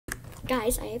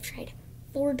Guys, I have tried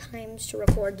 4 times to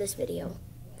record this video,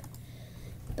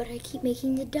 but I keep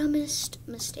making the dumbest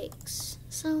mistakes.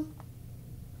 So,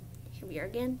 here we are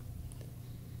again,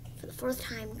 for the 4th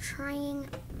time, trying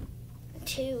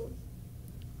to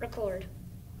record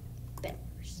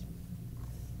Bedwars.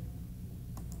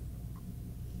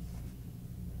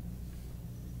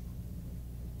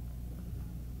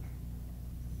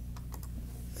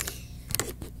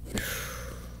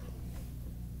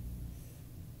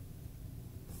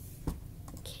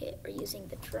 We're using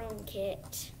the drone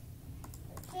kit.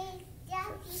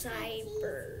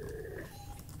 Cyber.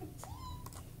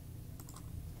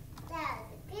 That was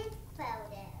a good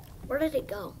photo. Where did it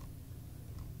go?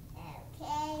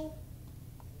 Okay.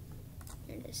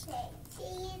 There it is. Okay,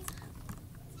 cheese.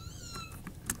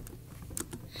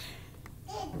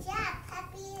 Good job,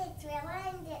 puppy. It's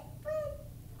rewind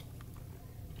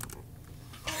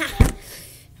it.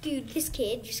 Dude, this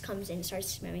kid just comes in and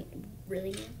starts spamming.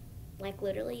 Really? Like,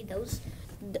 literally,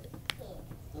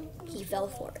 he fell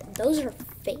for it. Those are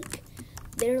fake.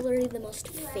 They're literally the most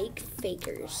fake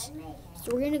fakers.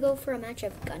 So we're going to go for a match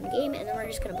of gun game, and then we're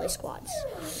just going to play squads.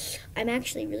 I'm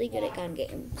actually really good at gun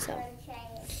game, so.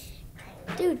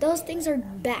 Dude, those things are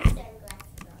bad.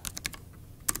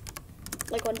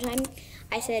 Like, one time,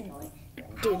 I said,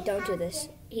 dude, don't do this.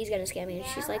 He's going to scam me. And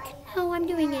she's like, oh, I'm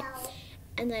doing it.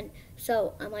 And then,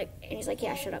 so I'm like, and he's like,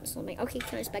 yeah, shut up. So I'm like, okay,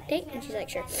 can I spectate? And she's like,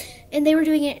 sure. And they were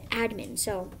doing it admin.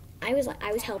 So I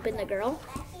was helping the girl,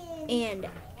 and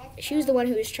she was the one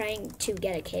who was trying to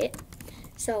get a kit.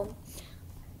 So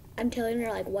I'm telling her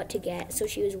like what to get. So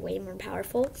she was way more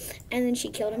powerful. And then she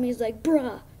killed him. He was like,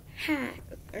 bruh, hack.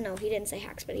 Or no, he didn't say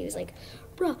hacks, but he was like,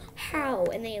 bruh, how?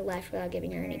 And then he left without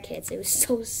giving her any kits. It was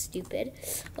so stupid.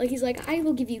 Like, he's like, I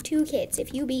will give you 2 kits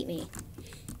if you beat me.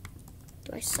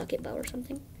 Do I suck at bow or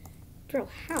something? Bro,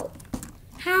 how?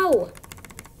 How?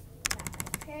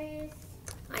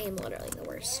 I am literally the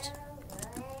worst.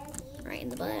 Right in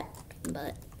the butt.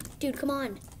 But, dude, come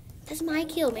on. That's my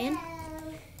kill, man.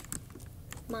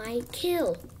 My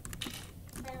kill.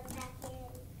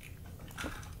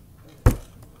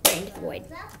 Right into the void.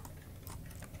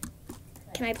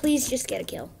 Can I please just get a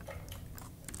kill?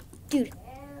 Dude,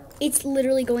 it's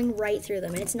literally going right through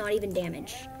them, and it's not even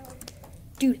damage.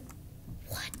 Dude.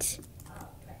 What?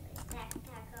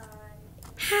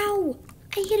 How?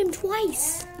 I hit him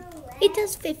twice. It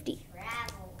does 50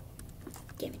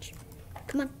 damage.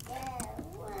 Come on.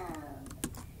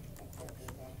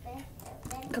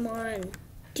 Come on.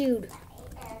 Dude.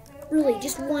 Really,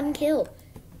 just 1 kill.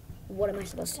 What am I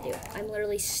supposed to do? I'm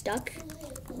literally stuck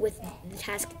with the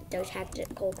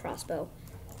tactical crossbow.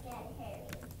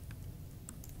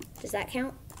 Does that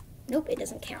count? Nope, it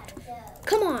doesn't count.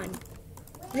 Come on.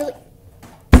 Really?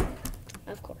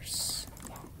 Of course.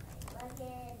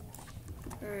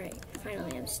 Alright,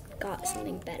 finally I've got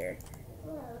something better.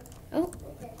 Oh,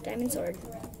 diamond sword.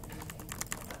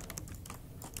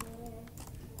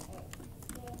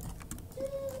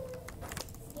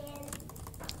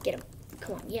 Get him.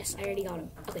 Come on. Yes, I already got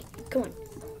him. Okay, come on.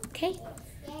 Okay.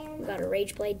 We got a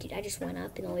rage blade. Dude, I just went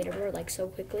up in the leaderboard like so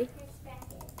quickly.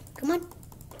 Come on.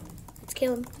 Let's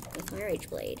kill him with my rage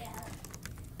blade.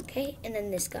 Okay, and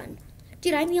then this gun.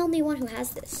 Dude, I'm the only one who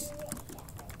has this.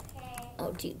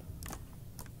 Oh, dude.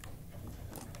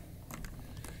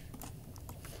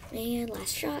 And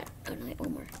last shot. Oh, no,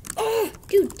 one more. Oh,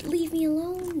 dude, leave me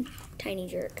alone. Tiny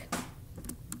jerk.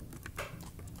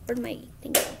 Where'd my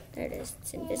thing go? There it is.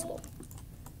 It's invisible.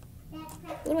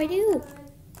 What do I do?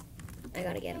 I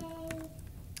gotta get him.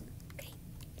 Okay.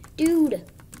 Dude,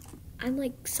 I'm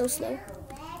like so slow.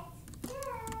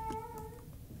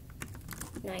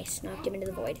 Nice, knocked him into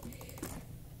the void.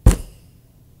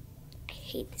 I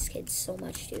hate this kid so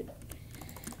much, dude.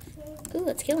 Ooh,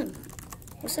 let's kill him.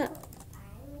 What's up?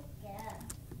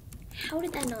 How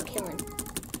did that not kill him?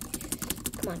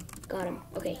 Come on, got him.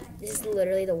 Okay, this is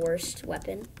literally the worst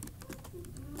weapon.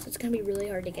 So it's gonna be really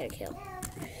hard to get a kill.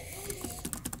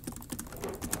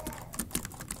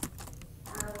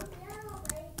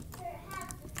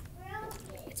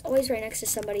 It's always right next to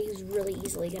somebody who's really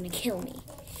easily gonna kill me.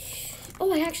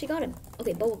 Oh, I actually got him.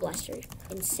 Okay, Boba Blaster.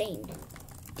 Insane.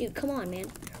 Dude, come on, man.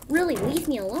 Really, leave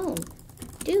me alone.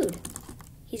 Dude.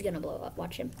 He's gonna blow up.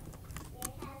 Watch him.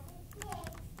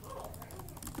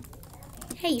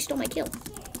 Hey, you stole my kill.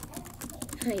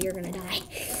 You're gonna die.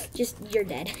 You're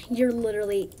dead.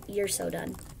 You're so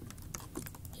done.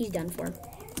 He's done for him.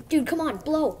 Dude, come on.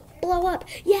 Blow. Blow up.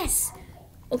 Yes.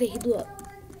 Okay, he blew up.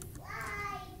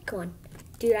 Come on.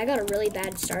 Dude, I got a really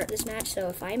bad start this match, so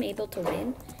if I'm able to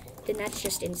win, then that's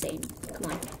just insane.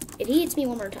 Come on. If he hits me 2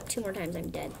 more times, I'm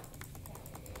dead.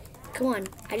 Come on.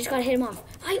 I just gotta hit him off.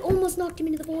 I almost knocked him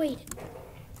into the void.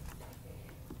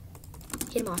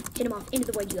 Hit him off, into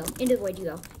the void you go, into the void you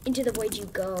go, into the void you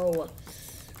go.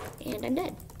 And I'm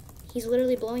dead. He's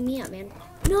literally blowing me up, man.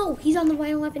 No, he's on the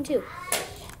violent weapon too.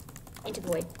 Into the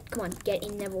void. Come on, get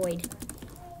in the void.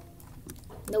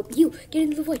 Nope, you, get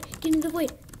into the void, get into the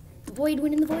void. Void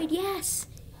win in the void, yes.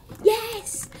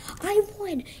 Yes, I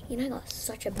won. You know, I got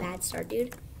such a bad start,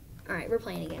 dude. All right, we're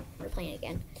playing again. We're playing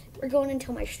again. We're going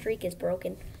until my streak is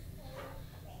broken.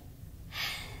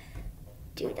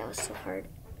 Dude, that was so hard.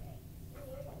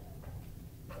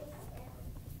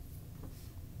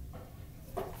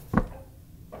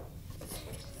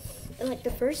 Like,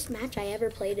 the first match I ever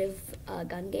played of a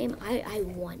gun game, I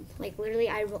won. Like, literally,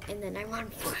 and then I won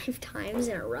 5 times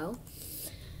in a row,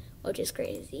 which is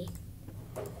crazy.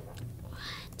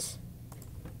 What?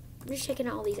 I'm just checking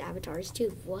out all these avatars,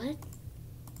 too. What?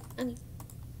 Okay.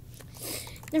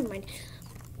 Never mind.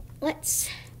 Let's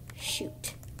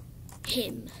shoot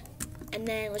him. And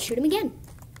then let's shoot him again.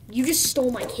 You just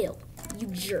stole my kill, you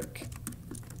jerk.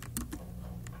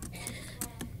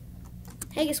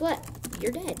 Hey, guess what?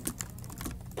 You're dead.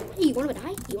 Hey, you wanna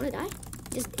die? You wanna die?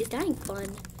 Is dying fun?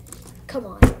 Come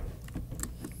on.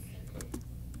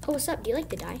 Oh, what's up? Do you like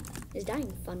to die? Is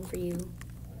dying fun for you?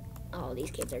 Oh,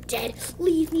 these kids are dead.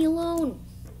 Leave me alone.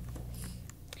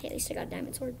 Hey, at least I got a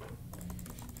diamond sword.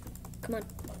 Come on,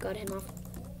 gotta hit him off.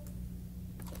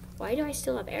 Why do I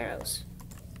still have arrows?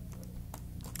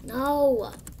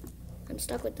 No! I'm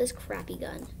stuck with this crappy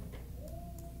gun.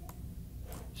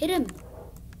 Hit him!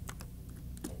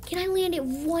 Can I land it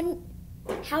one?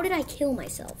 How did I kill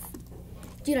myself?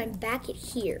 Dude, I'm back at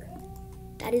here.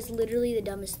 That is literally the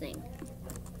dumbest thing.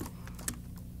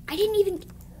 I didn't even...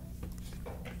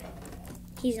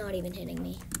 He's not even hitting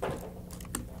me.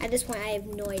 At this point, I have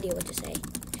no idea what to say.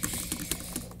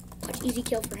 Watch, easy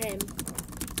kill for him.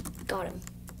 Got him.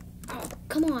 Oh,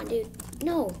 come on, dude.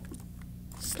 No.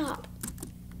 Stop.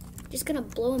 Just gonna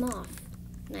blow him off.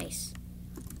 Nice.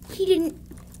 He didn't...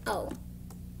 Oh.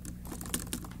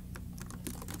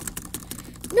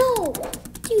 No!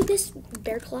 Dude, this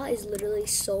bear claw is literally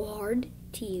so hard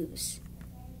to use.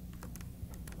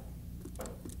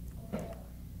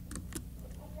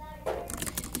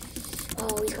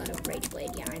 Oh, he's got a rage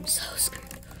blade. Yeah, I'm so screwed.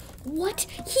 What?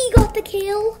 He got the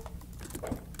kill?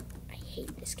 I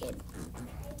hate this kid.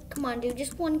 Come on, dude.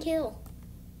 Just one kill.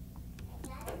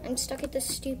 I'm stuck at this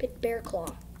stupid bear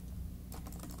claw.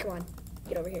 Come on.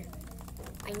 Get over here.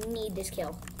 I need this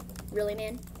kill. Really,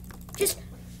 man? Just...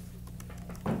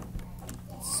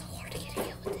 It's so hard to get a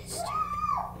kill with this,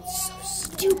 dude. It's so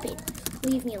stupid.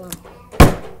 Leave me alone.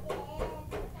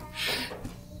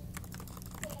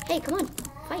 Hey, come on.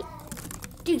 Fight.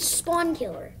 Dude, spawn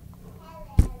killer.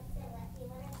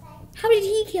 How did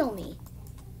he kill me?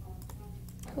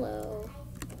 Hello.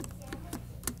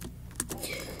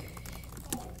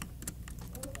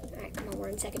 Alright, come on. We're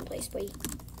in second place, boy.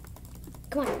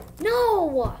 Come on.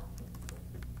 No!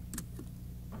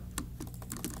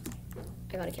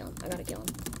 I gotta kill him. I gotta kill him.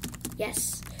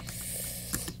 Yes.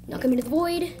 Knock him into the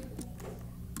void.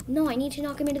 No, I need to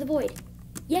knock him into the void.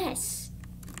 Yes.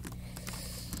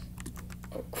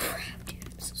 Oh, crap, dude.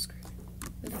 I'm so screwed.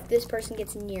 If this person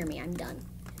gets near me, I'm done.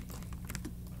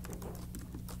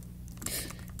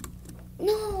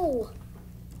 No!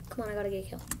 Come on, I gotta get a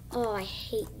kill. Oh, I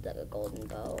hate the golden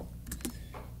bow.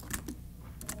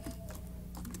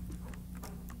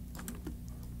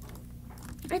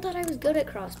 I thought I was good at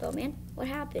crossbow, man. What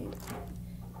happened?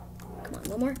 Come on,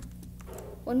 one more.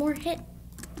 One more hit.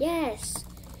 Yes.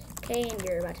 Okay, and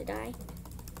you're about to die.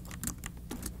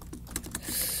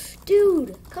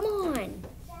 Dude, come on.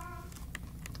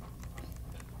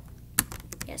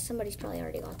 Yeah, somebody's probably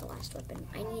already got the last weapon.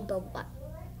 I need bow.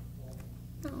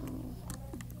 No.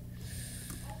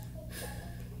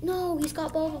 No, he's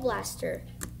got Bulba Blaster.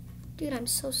 Dude, I'm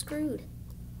so screwed.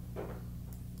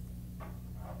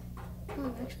 Oh,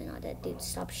 I'm actually not dead, dude.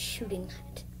 Stop shooting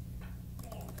that.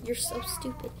 You're so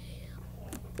stupid.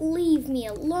 Leave me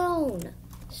alone.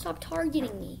 Stop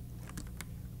targeting me.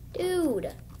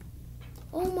 Dude.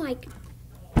 Oh my...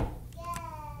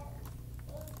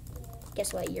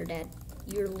 Guess what? You're dead.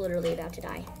 You're literally about to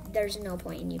die. There's no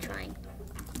point in you trying.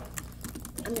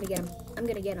 I'm gonna get him. I'm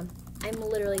gonna get him. I'm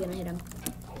literally gonna hit him.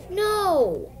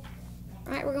 No!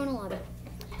 Alright, we're going to lobby.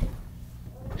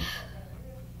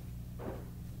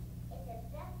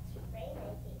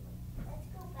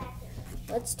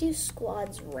 Let's do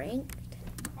squads ranked.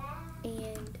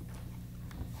 And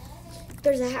if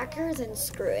there's a hacker, then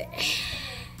screw it.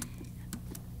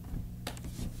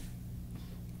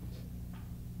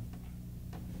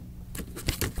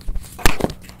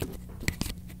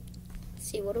 Let's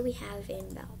see, what do we we have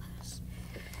in Battle Pass?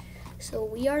 So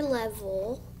we are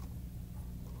level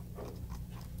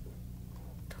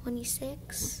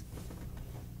 26.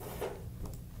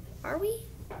 Are we?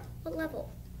 What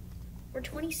level? We're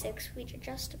 26. We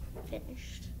just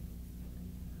finished.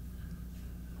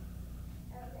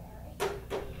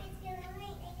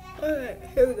 Alright,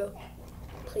 here we go.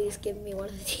 Please give me one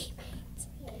of the teammates.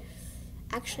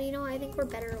 Actually, you know, I think we're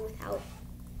better without.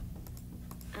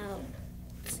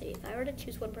 Let's see, if I were to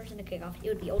choose one person to kick off, it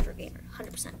would be Ultra Gamer,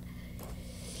 100%.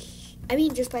 I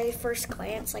mean, just by first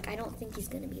glance, like, I don't think he's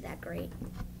going to be that great.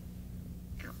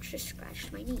 Ouch, just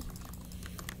scratched my knee.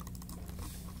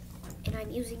 And I'm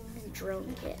using the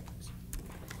drone kit.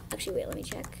 Actually, wait, let me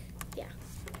check. Yeah.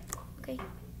 Okay.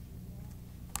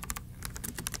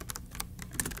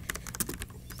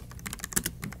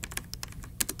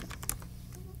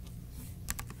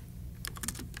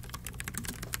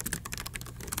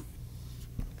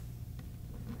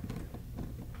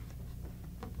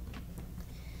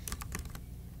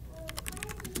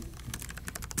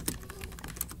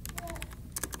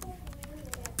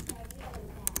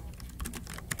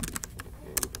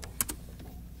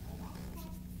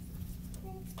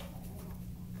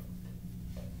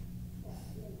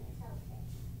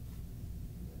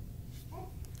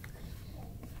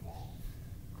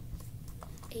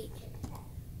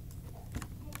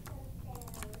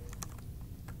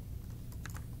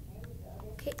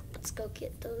 Okay, let's go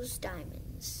get those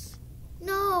diamonds.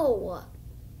 No!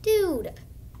 Dude!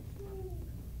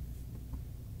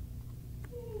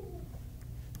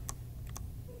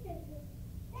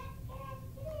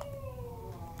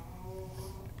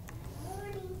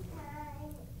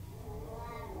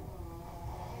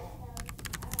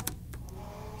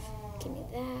 Give me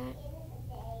that.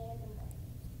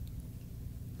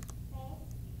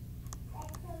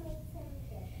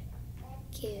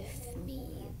 Give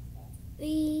me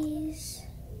these.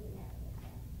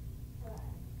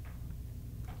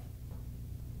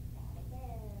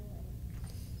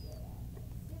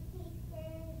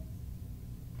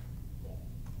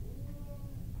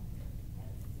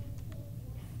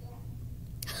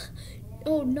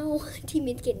 Oh no,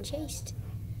 teammate's getting chased.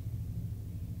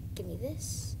 Give me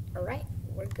this. Alright,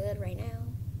 we're good right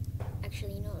now.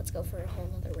 Actually, you know, let's go for a whole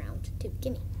nother round. Dude,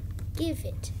 gimme. Give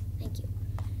it. Thank you.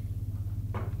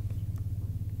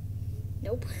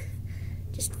 Nope.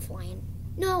 Just flying.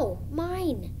 No,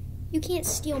 mine. You can't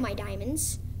steal my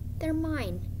diamonds. They're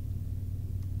mine.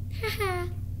 Haha.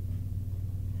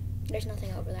 There's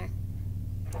nothing over there.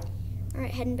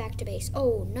 Alright, heading back to base.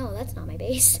 Oh, no, that's not my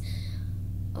base.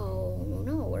 Oh,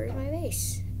 no, where's my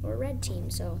base? We're a red team,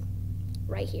 so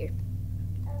right here.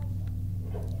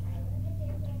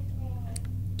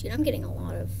 Dude, I'm getting a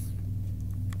lot of...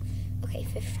 Okay,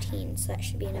 15, so that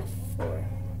should be enough for...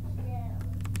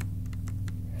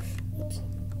 Oops.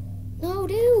 No,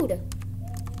 dude!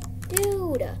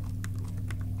 Dude!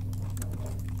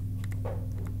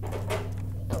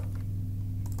 Oh.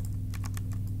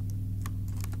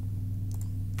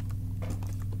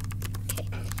 Okay.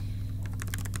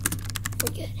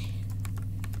 We're good.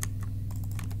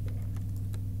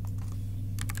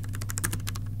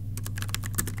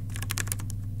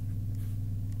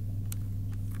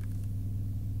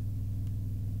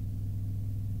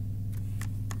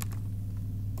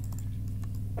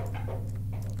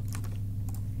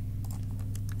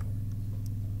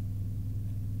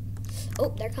 Oh,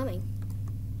 they're coming.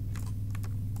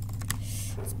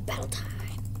 It's battle time.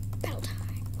 Battle time.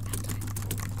 Battle time.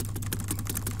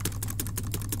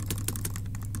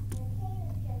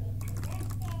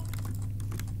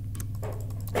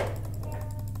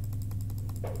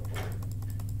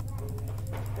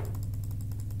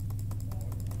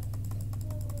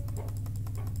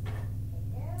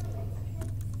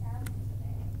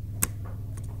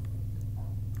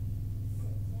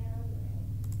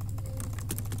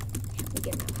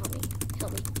 Get him out. Help me.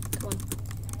 Help me. Come on.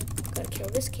 Gotta kill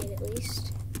this kid at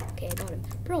least. Okay, I got him.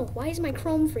 Bro, why is my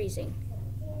chrome freezing?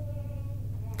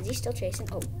 Is he still chasing?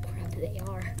 Oh, crap, they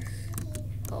are.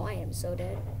 Oh, I am so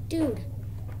dead. Dude,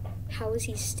 how is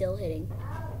he still hitting?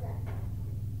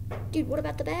 Dude, what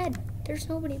about the bed? There's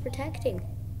nobody protecting.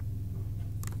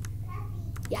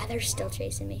 Yeah, they're still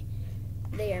chasing me.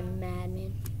 They are mad,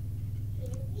 man.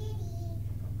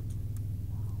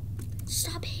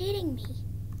 Stop hitting me.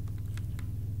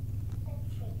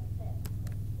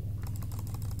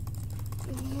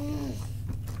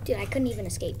 Dude, I couldn't even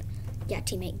escape. Yeah,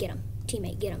 teammate, get him.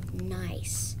 Teammate, get him.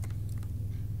 Nice.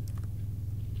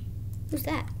 Who's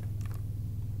that?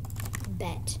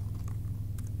 Bet.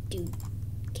 Dude,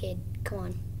 kid, come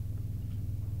on.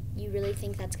 You really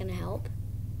think that's gonna help?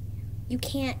 You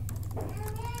can't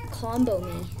combo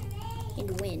me.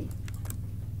 and win.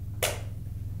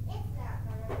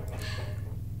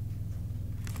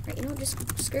 Right, you know,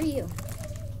 just screw you.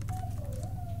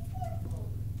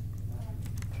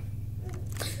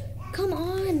 Come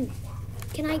on!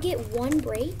 Can I get one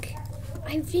break?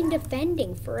 I've been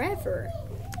defending forever.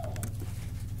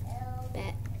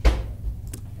 Bet.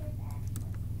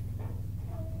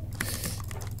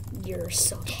 You're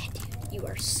so dead, dude. You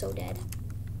are so dead.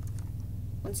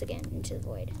 Once again, into the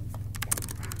void.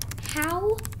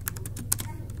 How?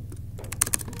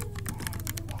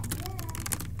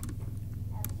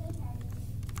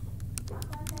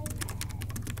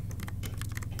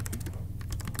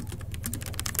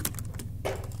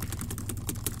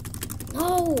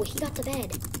 No, he got the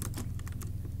bed.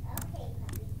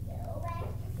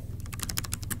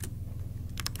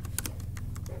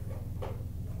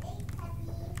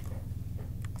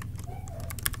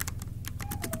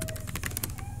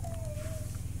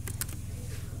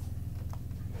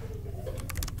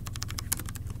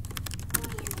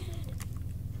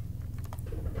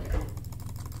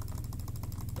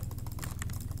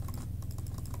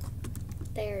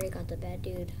 They already got the bed,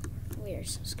 dude. We are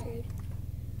so screwed.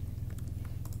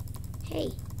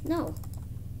 Hey, no.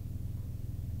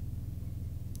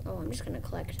 Oh, I'm just gonna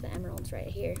collect the emeralds right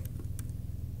here.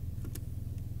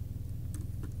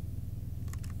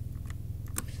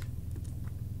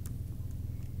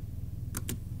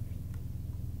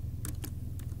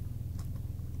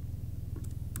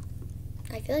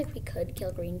 I feel like we could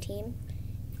kill green team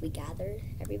if we gathered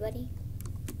everybody.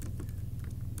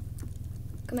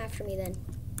 Come after me then.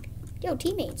 Yo,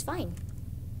 teammates, fine.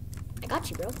 I got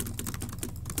you, bro.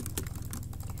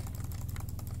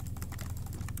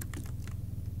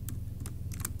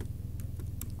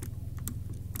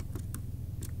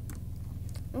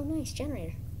 Oh, nice,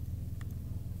 generator.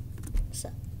 What's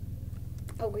up?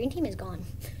 Oh, green team is gone.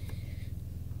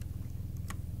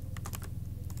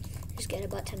 Just get a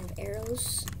butt ton of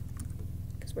arrows,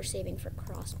 because we're saving for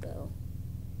crossbow.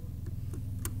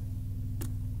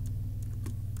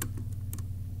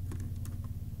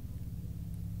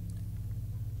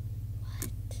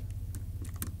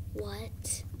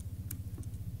 What?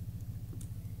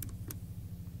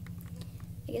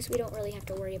 I guess we don't really have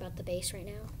to worry about the base right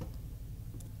now.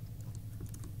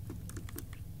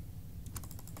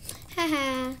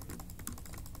 Haha.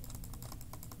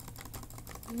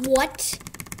 What?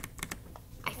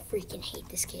 I freaking hate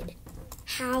this kid.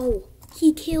 How?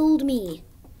 He killed me.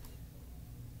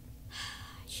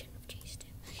 I shouldn't have chased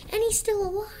him. And he's still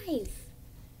alive.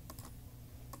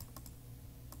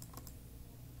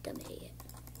 Dumb idiot.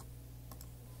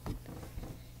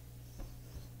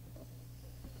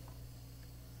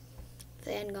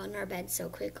 They hadn't gotten our bed so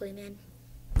quickly, man.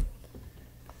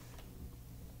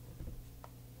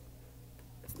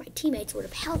 If my teammates would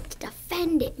have helped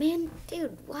defend it, man.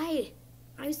 Dude, why?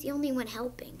 I was the only one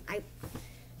helping.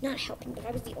 Not helping, but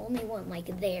I was the only one,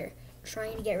 like, there,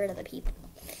 trying to get rid of the people.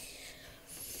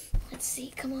 Let's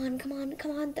see. Come on, come on,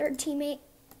 come on, third teammate.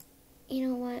 You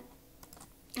know what?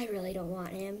 I really don't want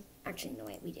him. Actually, no,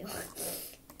 wait, we do.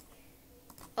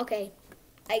 Okay.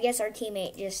 I guess our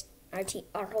teammate just...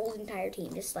 Our whole entire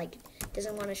team just, like,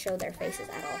 doesn't want to show their faces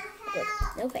at all. Look,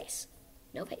 no face.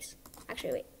 No face.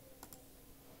 Actually, wait.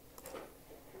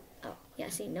 Oh, yeah,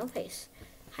 see, no face.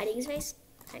 Hiding his face?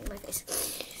 Hiding my face.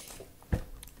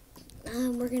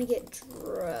 We're gonna get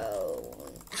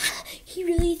drone. He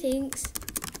really thinks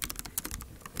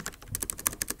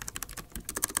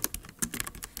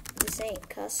this ain't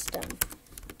custom.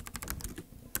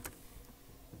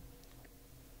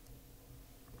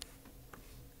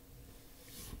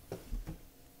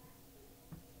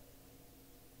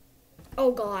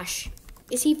 Oh gosh.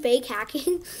 Is he fake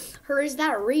hacking? Or is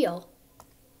that real?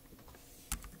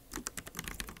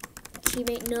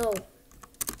 Teammate, no.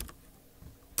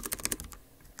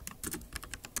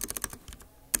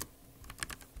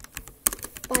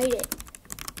 Fight it.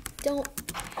 Don't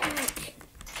hack.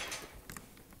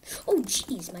 Oh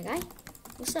jeez, my guy.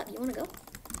 What's up? You wanna go?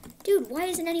 Dude, why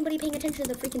isn't anybody paying attention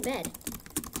to the freaking bed?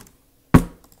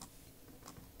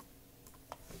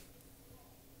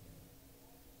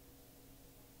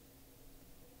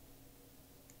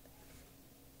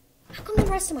 How come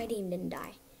the rest of my team didn't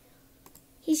die?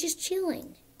 He's just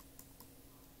chilling.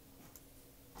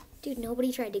 Dude,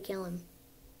 nobody tried to kill him.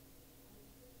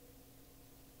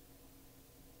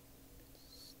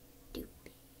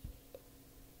 Stupid.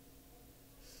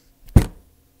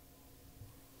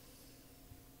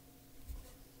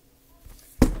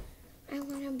 I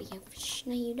want to be a fish.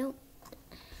 No, you don't.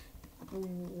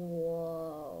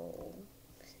 Whoa.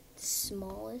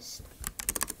 Smallest.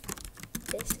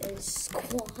 This is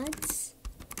squads.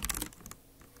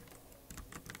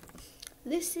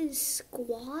 This is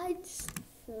squads?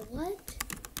 What?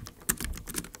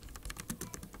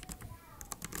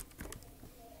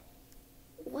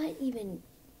 What even?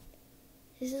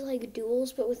 This is like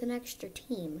duels, but with an extra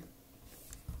team.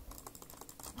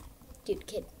 Dude,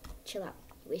 kid, chill out.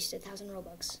 You wasted 1,000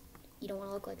 Robux. You don't want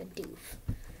to look like a doof.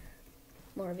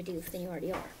 More of a doof than you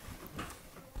already are.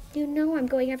 Dude, no, I'm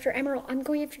going after Emerald. I'm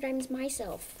going after diamonds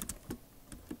myself.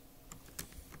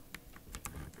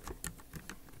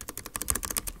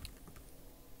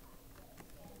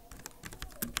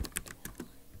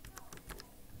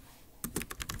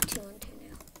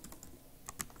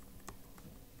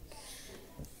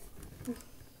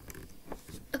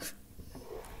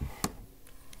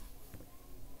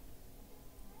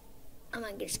 I'm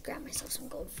gonna just grab myself some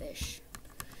goldfish.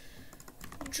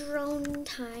 Drone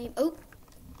time. Oh.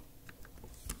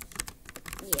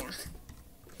 Yeah.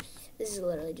 This is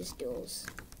literally just duels.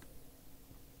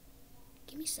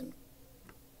 Give me some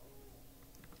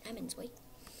diamonds, wait.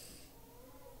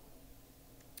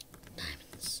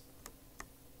 Diamonds.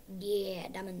 Yeah,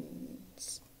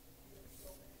 diamonds.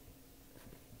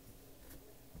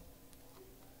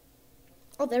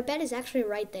 Oh, their bed is actually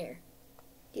right there.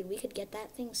 Dude, we could get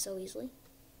that thing so easily.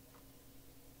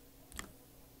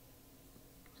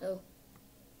 Oh.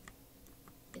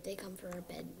 If they come for our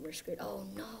bed, we're screwed. Oh,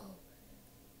 no.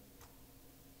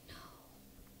 No.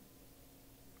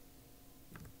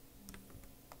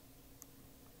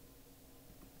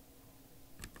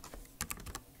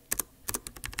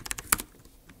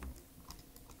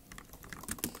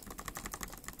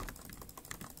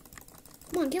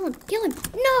 Come on, kill him. Kill him.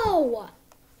 No!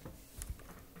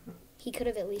 He could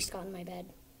have at least gotten my bed.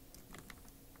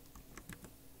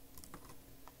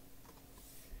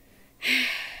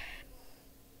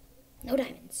 No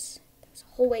diamonds. That was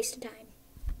a whole waste of time.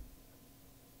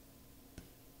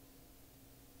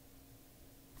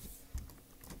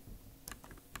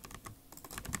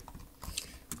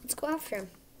 Let's go after him.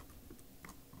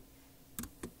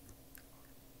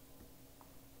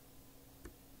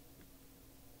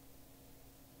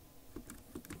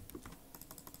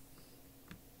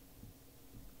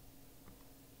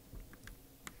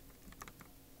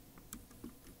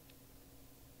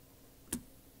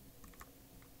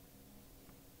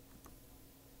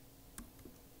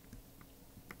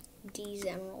 These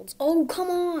emeralds. Oh, come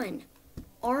on.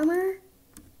 Armor?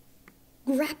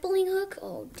 Grappling hook?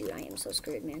 Oh, dude, I am so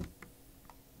screwed, man.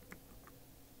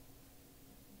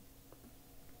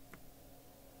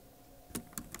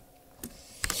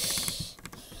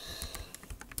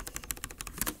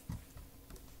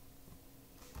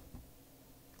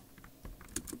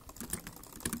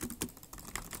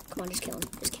 Come on, just kill him.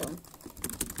 Just kill him.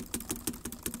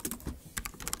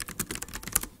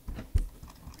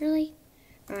 Really?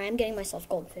 Alright, I'm getting myself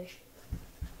goldfish.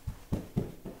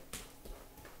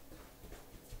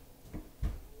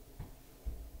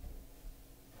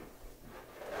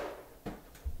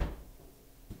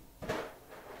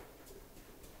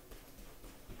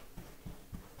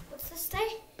 What's this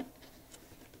day?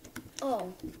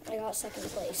 Oh, I got second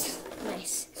place.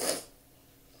 Nice.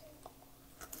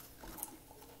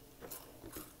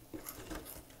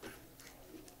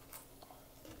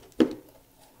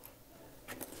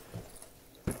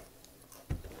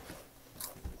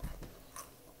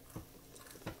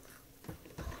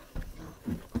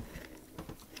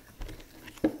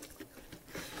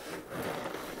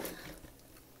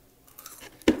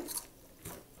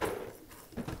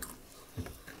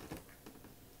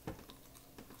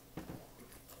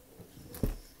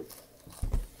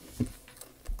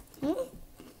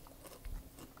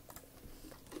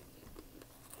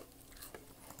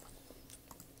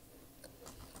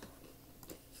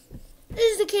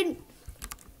 This is the kid.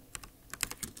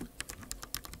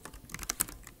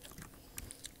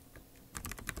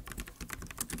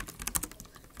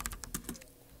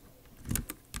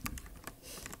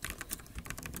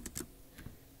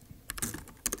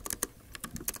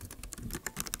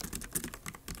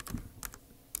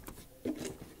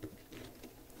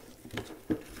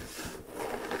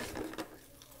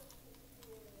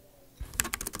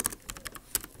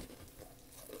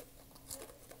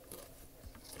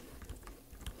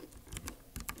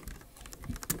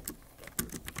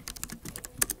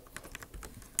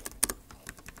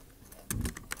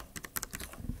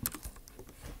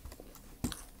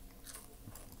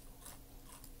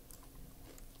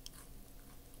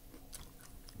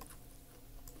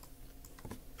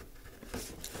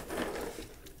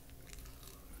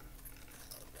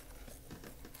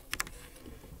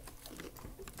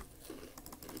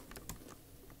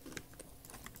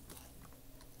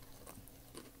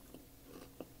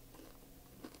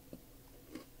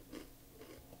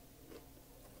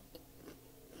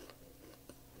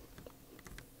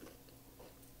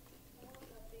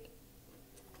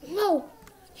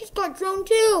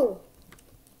 too.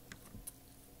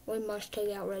 We must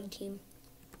take out red team.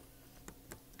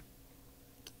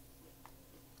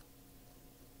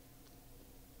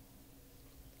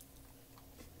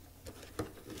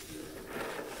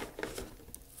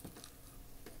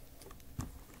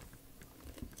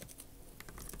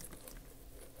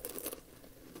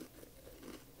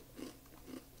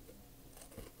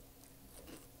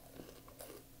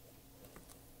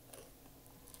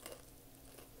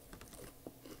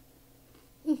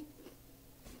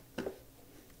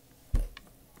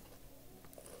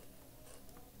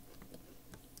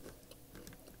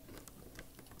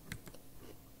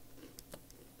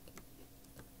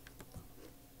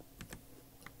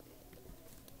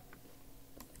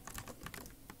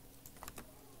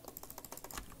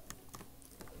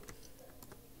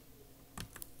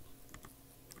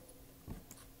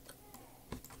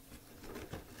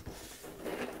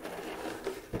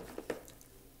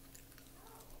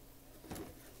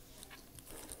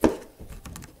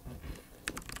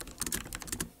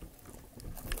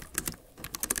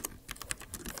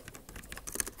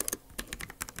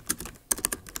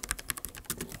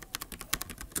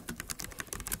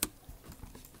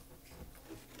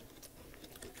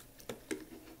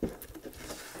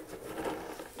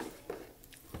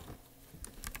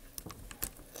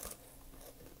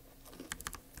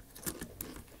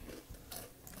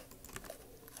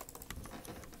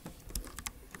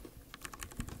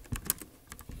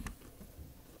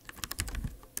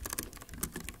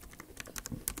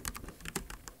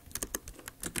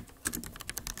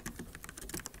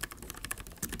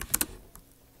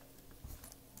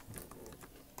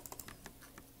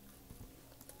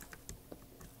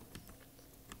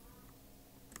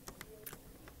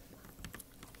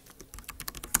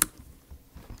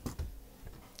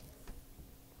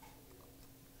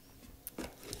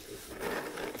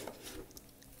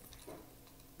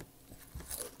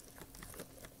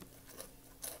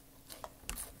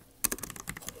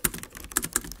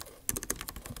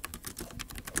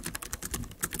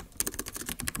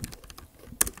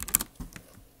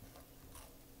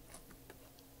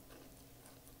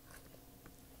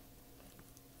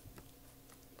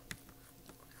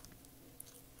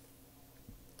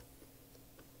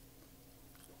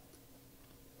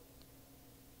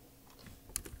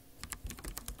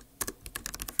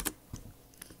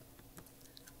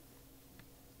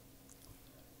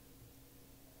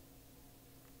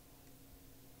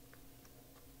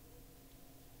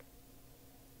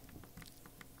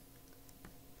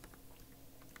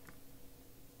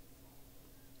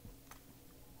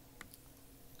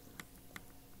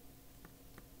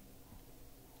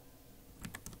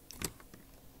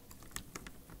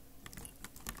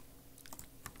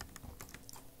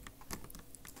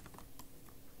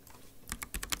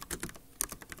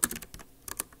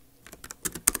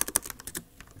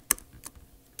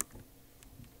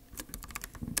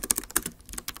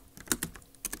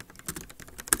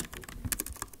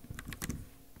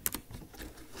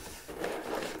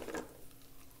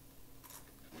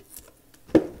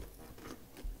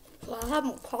 I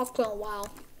haven't coughed in a while.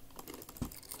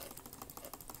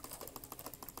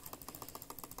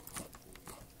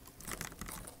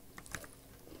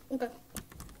 Okay.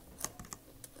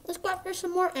 Let's go after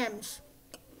some more M's.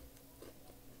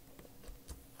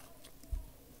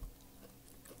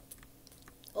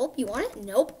 Oh, you want it?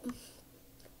 Nope.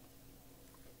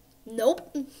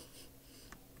 Nope.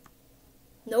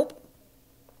 Nope.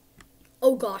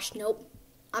 Oh gosh, nope.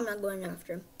 I'm not going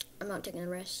after him. I'm not taking a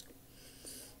risk.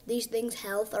 These things'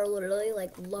 health are literally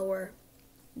like lower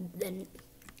than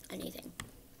anything.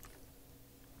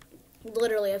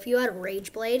 Literally, if you had a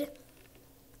Rage Blade,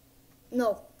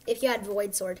 no, if you had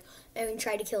Void Sword and you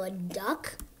tried to kill a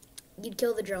duck, you'd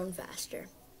kill the drone faster.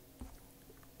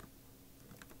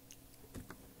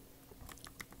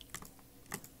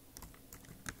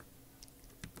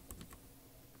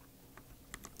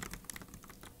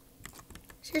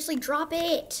 Seriously, drop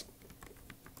it.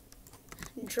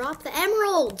 Drop the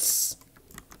emeralds.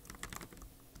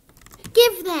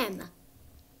 Give them.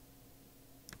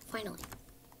 Finally.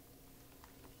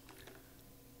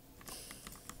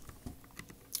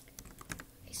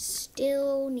 I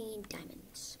still need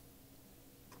diamonds.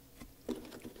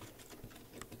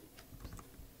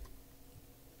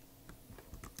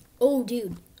 Oh,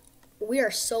 dude. We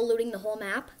are so looting the whole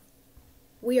map.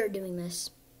 We are doing this.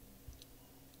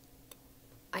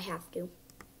 I have to.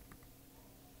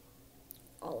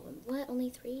 All of them. What? Only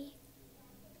 3?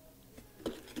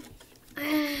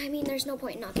 I mean, there's no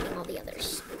point in not getting all the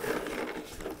others.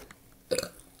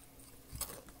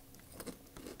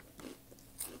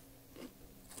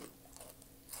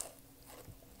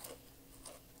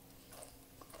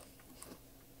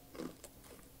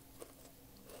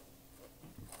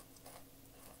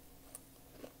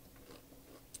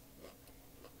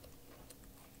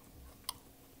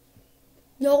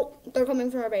 Nope, they're coming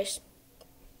from our base.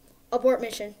 Abort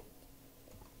mission.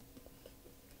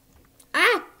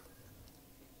 Ah!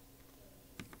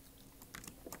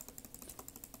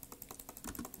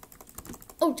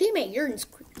 Oh, teammate, you're in.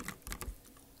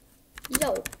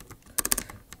 Yo.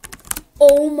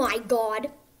 Oh my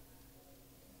god.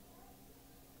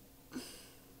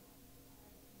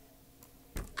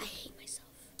 I hate myself.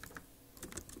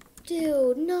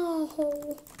 Dude,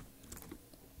 no.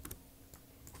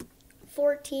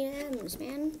 14 M's,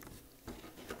 man.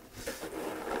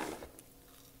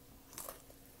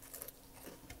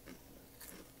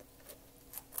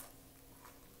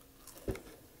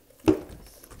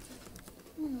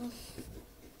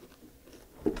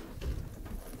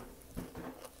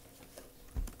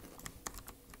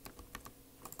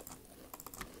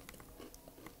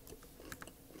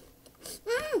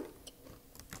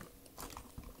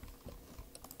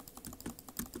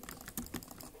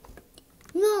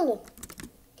 No.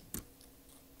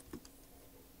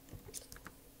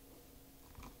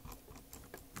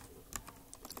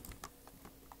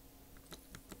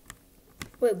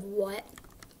 Wait, what?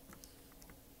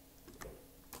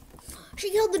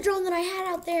 She killed the drone that I had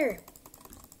out there.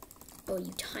 Oh,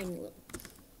 you tiny little.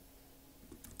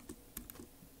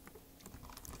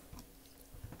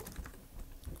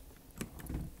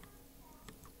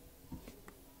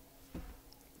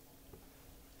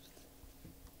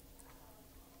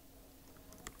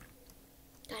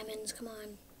 Diamonds, come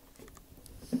on.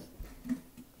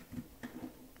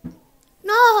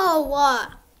 No!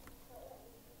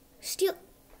 Steal.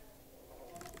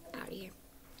 Out of here.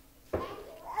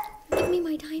 Give me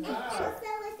my diamonds. Also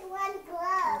with one I'm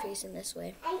glove. facing this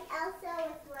way. And also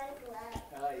with one glove.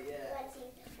 Oh, yeah.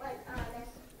 When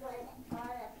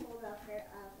Anna pulled up her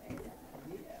oven.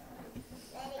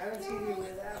 Yeah. I haven't seen you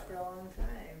with that for a long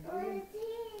time.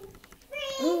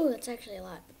 Oh, that's actually a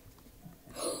lot.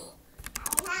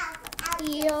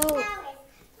 Yo. Yo.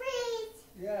 Freeze.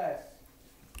 Yes.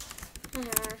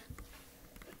 Uh-huh.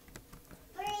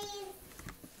 Freeze.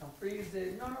 I'm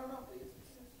freezing. No,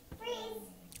 please. Freeze.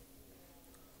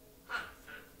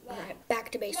 Alright,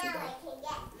 back to base we Now go. I can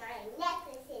get my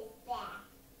necklaces back.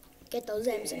 Get those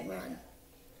M's and run.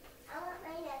 I want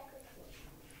my necklaces.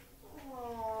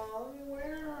 Oh, let me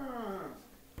wear them.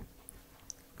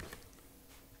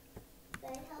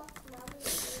 That helps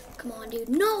Mommy. Come on, dude.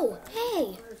 No!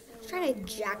 Hey! Trying to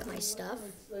jack my stuff.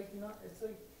 It's like you don't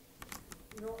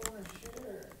want to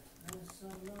share. These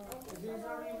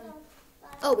aren't even.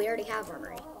 Oh, we already have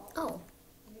armory. Oh,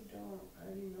 You don't. I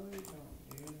already know you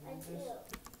don't, dude.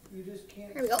 You just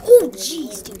can't. here we go. Oh,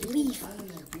 jeez, dude. Leave I'm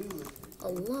gonna do with it.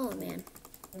 alone, man.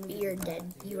 You're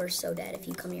dead. You are so dead if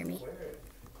you come near me.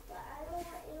 But I don't want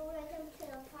you to wear them to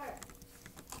the park.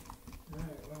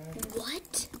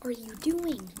 Right, What are you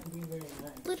doing? I'll be very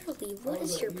nice. Literally, what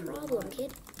is your problem,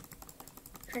 kid?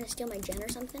 Trying to steal my gen or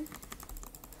something?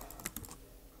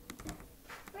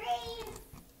 Freeze.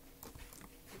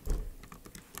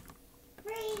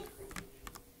 Freeze.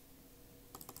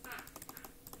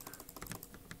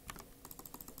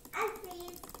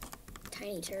 Unfreeze.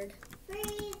 Tiny turd.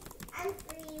 Freeze.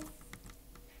 Unfreeze.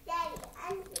 Daddy,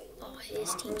 unfreeze. Oh,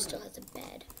 his team still has a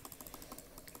bed.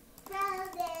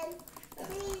 Frozen.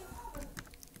 Freeze.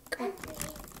 Come on.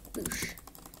 Unfreeze. Boosh.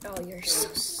 Oh, you're so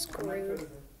screwed.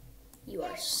 You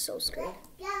are so screwed.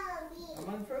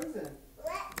 I'm unfrozen.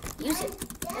 Use it.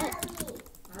 Yeah.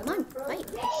 Come on, fight.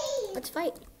 Let's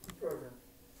fight. I'm frozen.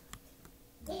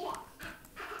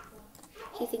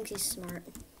 He thinks he's smart.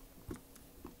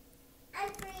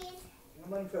 Unfreeze.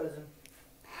 I'm unfrozen.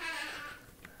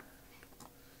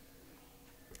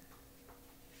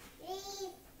 Freeze.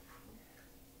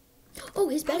 Oh,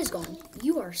 his bed is gone.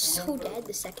 You are so dead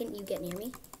the second you get near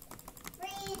me.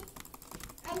 Freeze.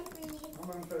 Unfreeze. I'm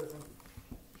unfrozen.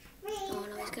 Freeze. Oh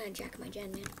no, he's gonna jack my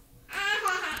gen, man.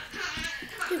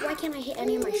 Dude, why can't I hit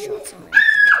any of my shots on him?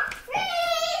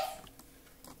 Freeze.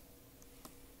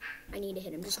 I need to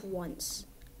hit him just once.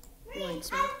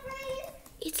 Once, man. Unfreeze.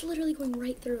 It's literally going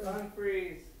right through him.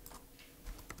 Unfreeze.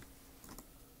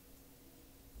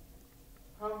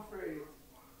 Unfreeze.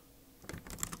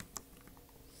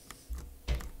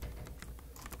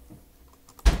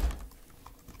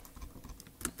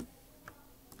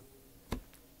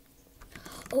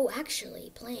 Oh,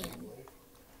 actually, plan.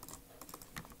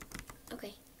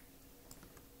 Okay.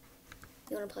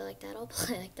 You wanna play like that? I'll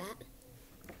play like that.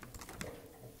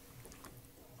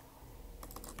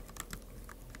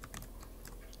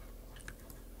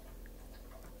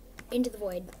 Into the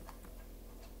void.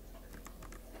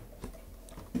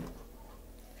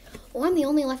 Well, I'm the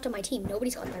only left on my team.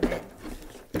 Nobody's got their bed.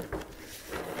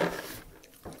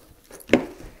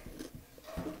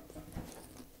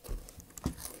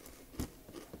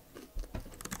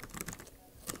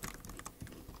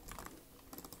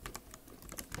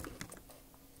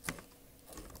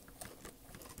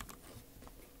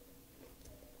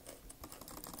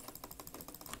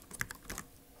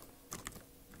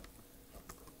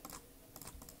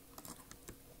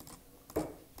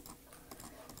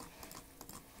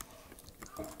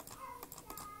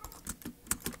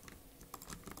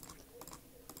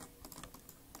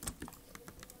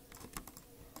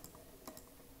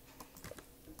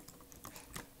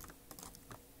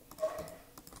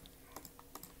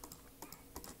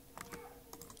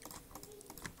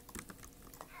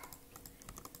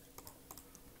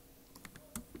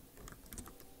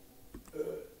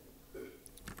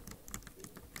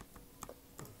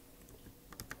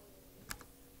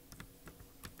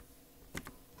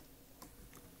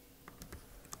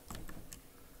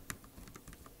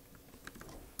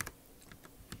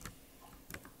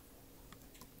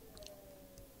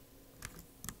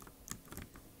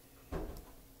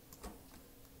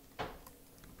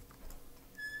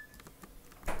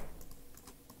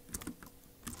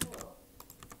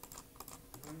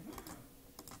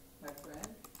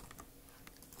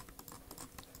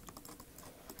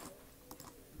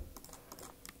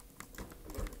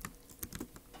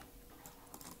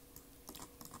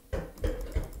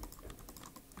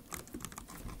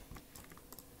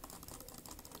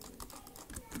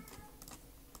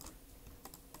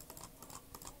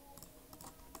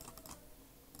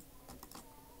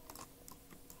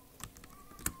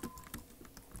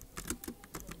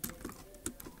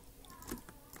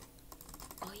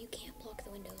 you can't block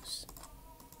the windows.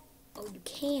 Oh, you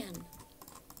can.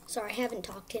 Sorry, I haven't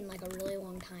talked in like a really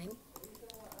long time.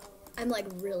 I'm like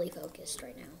really focused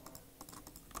right now.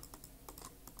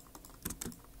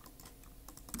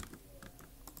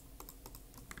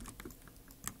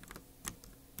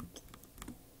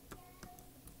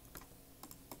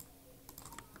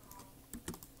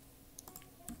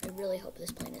 I really hope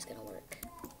this plan is gonna work.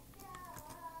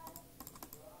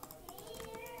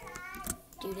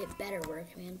 Dude, it better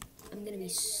work, man. I'm gonna be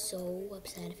so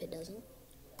upset if it doesn't.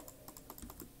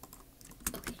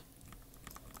 Okay.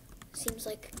 Seems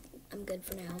like I'm good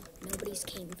for now. Nobody's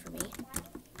came for me.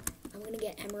 I'm gonna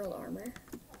get emerald armor.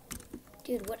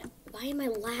 Dude, what? Why am I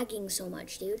lagging so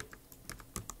much, dude?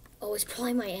 Oh, it's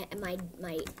probably my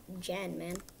gen,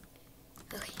 man.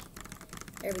 Okay.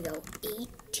 There we go.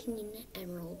 18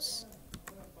 emeralds.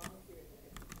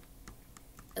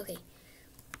 Okay.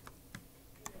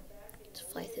 Let's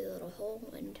fly through the little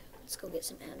hole and let's go get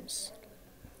some M's.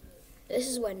 This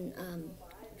is when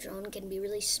drone can be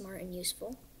really smart and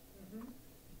useful.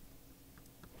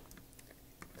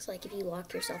 Looks like if you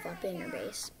lock yourself up in your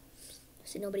base,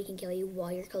 so nobody can kill you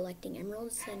while you're collecting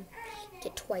emeralds, then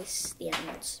get twice the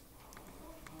emeralds.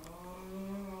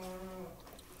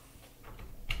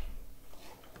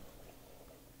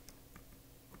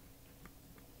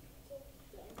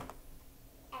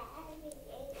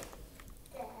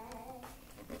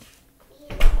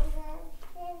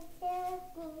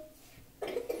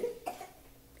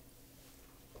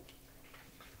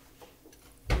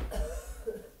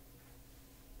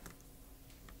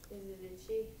 Is it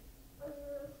itchy?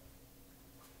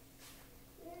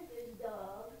 There's his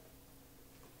dog.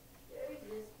 There's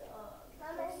his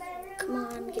dog. Come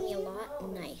on, give me a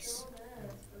lot. Nice.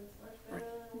 Alright,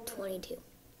 22.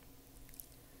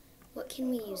 What can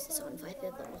we use this on? 5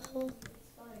 little hole.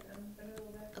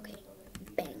 Okay,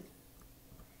 bang.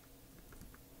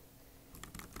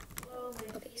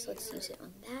 Okay, so let's use it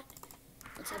on that.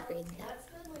 Let's upgrade that. That's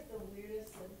been like the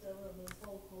weirdest symptom of this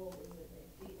whole cold is that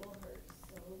my feet will hurt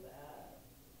so bad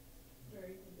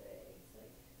during the day. It's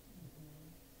like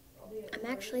I'll be at I'm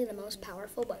work actually the and most just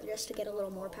powerful, but just to get a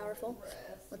little more powerful, rest.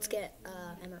 let's get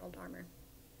emerald armor.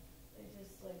 I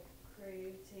just like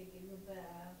crave taking a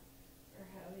bath or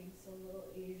having some little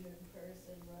Asian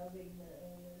person rubbing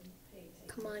them and painting.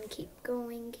 Come on, keep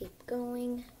going, keep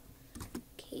going.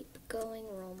 Keep going,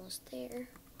 we're almost there.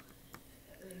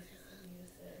 At least it's in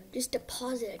unison. Just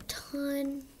deposit a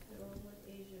ton. I don't want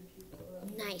Asian people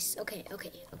around. Nice, okay.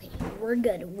 We're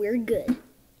good.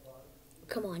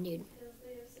 Come on, dude. Because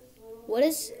they have such little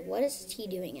What is he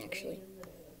doing, actually?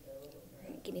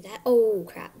 Give me that. Oh,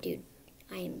 crap, dude.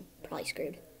 I am probably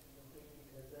screwed.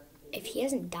 If he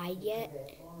hasn't died yet,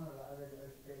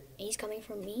 and he's coming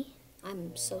from me,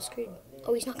 I'm so screwed.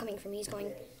 Oh, he's not coming from me. He's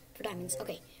going for diamonds.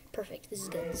 Okay, perfect. This is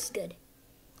good.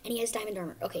 And he has diamond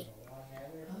armor. Okay.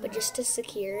 But just to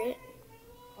secure it,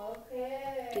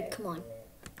 Okay. dude, come on.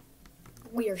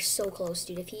 We are so close,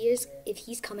 dude. If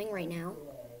he's coming right now,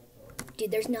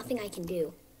 dude, there's nothing I can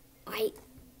do. I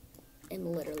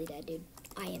am literally dead, dude.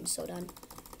 I am so done.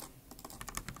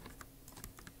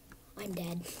 I'm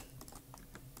dead.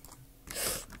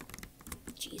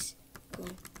 Jeez. Come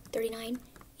on. 39.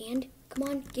 And, come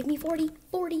on, give me 40.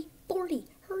 40.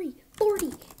 Hurry.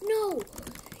 40. No.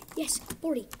 Yes,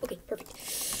 40. Okay, perfect.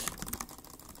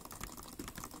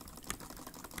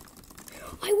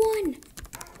 I won.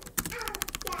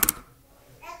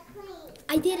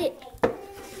 I did it.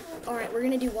 Alright, we're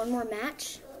going to do one more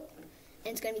match.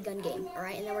 And it's going to be gun game.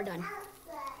 Alright, and then we're done.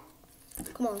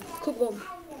 Come on.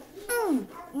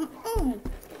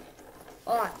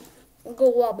 Alright, we'll go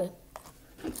lobby.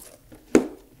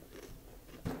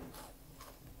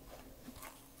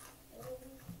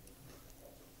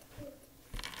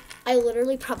 I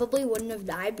literally probably wouldn't have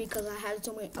died because I had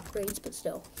so many upgrades, but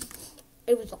still,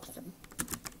 it was awesome.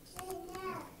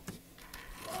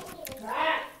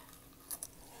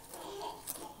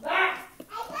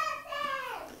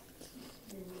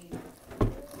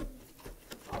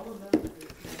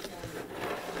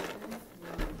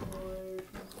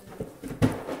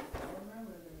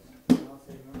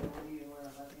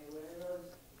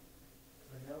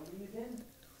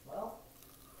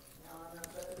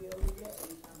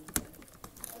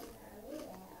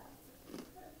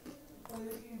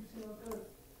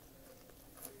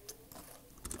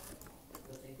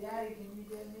 Daddy, can you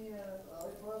get me a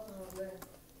lollipop and all that?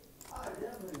 I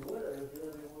definitely would have if it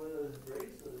wasn't one of those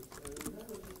bracelets. That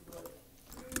was just like,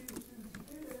 since you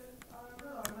did it, I don't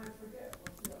know, I might forget.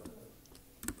 We'll see how it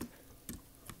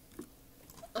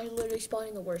goes. I'm literally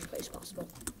spawning the worst place possible.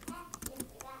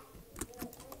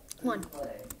 Come on.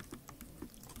 Play.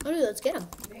 Oh, dude, let's get him.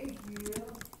 Me?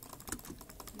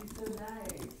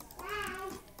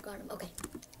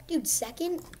 Dude,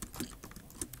 second?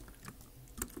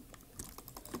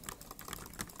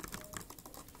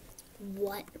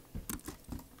 What?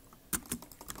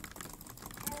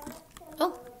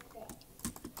 Oh.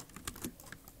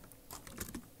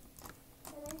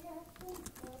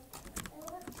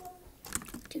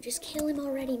 Dude, just kill him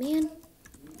already, man.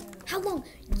 How long?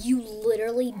 You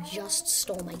literally just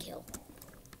stole my kill.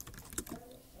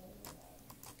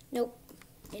 Nope.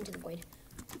 Into the void.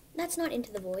 That's not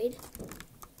into the void.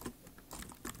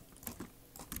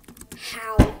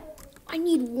 How? I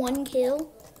need one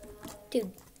kill?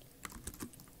 Dude.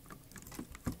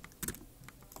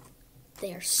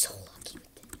 They are so lucky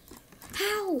with it.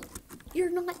 How? You're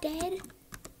not dead?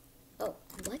 Oh,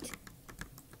 what?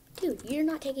 Dude, you're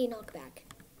not taking a knockback.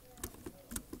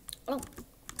 Oh.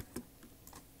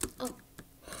 Oh.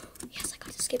 Yes, I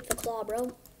got to skip the claw,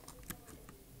 bro.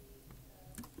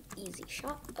 Easy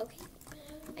shot. Okay.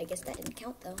 I guess that didn't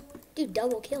count, though. Dude,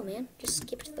 double kill, man. Just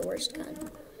skipped the worst gun.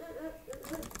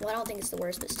 Well, I don't think it's the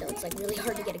worst, but still, it's like really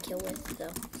hard to get a kill with, so.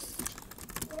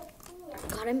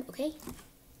 Got him. Okay.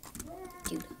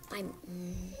 Dude, I'm...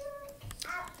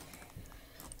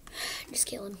 Just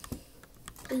kill him.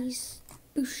 Please.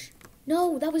 Boosh.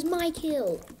 No, that was my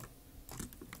kill.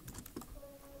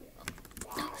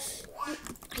 No.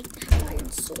 I have an iron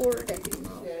sword.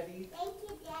 No. Daddy. Thank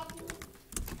you, Daddy.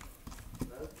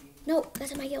 No,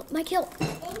 that's not my kill. My kill.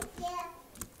 Thank you.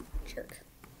 Jerk.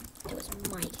 It was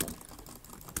my kill.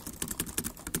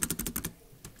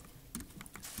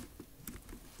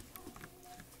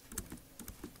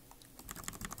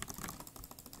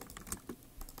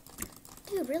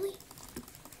 Dude, really?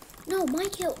 No, my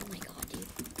kill. Oh my god,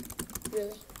 dude.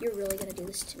 Really? You're really gonna do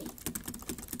this to me?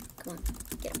 Come on,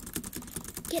 get him.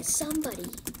 Get somebody.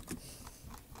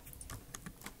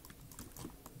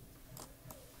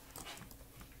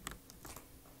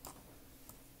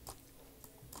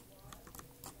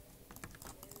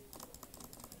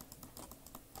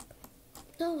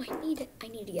 No, I need it. I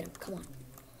need to get him. Come on.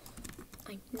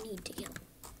 I need to get him.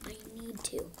 I need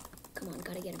to. Come on,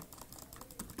 gotta get him.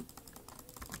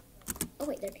 Oh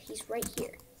wait, there. He's right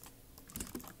here.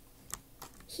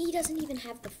 He doesn't even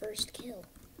have the first kill.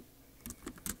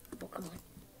 Oh, come on.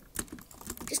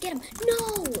 Just get him.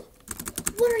 No!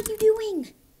 What are you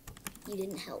doing? You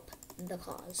didn't help the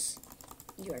cause.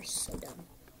 You are so dumb.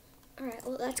 Alright,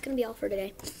 well, that's going to be all for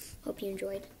today. Hope you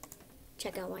enjoyed.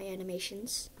 Check out my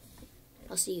animations.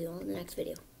 I'll see you on the next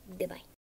video. Goodbye.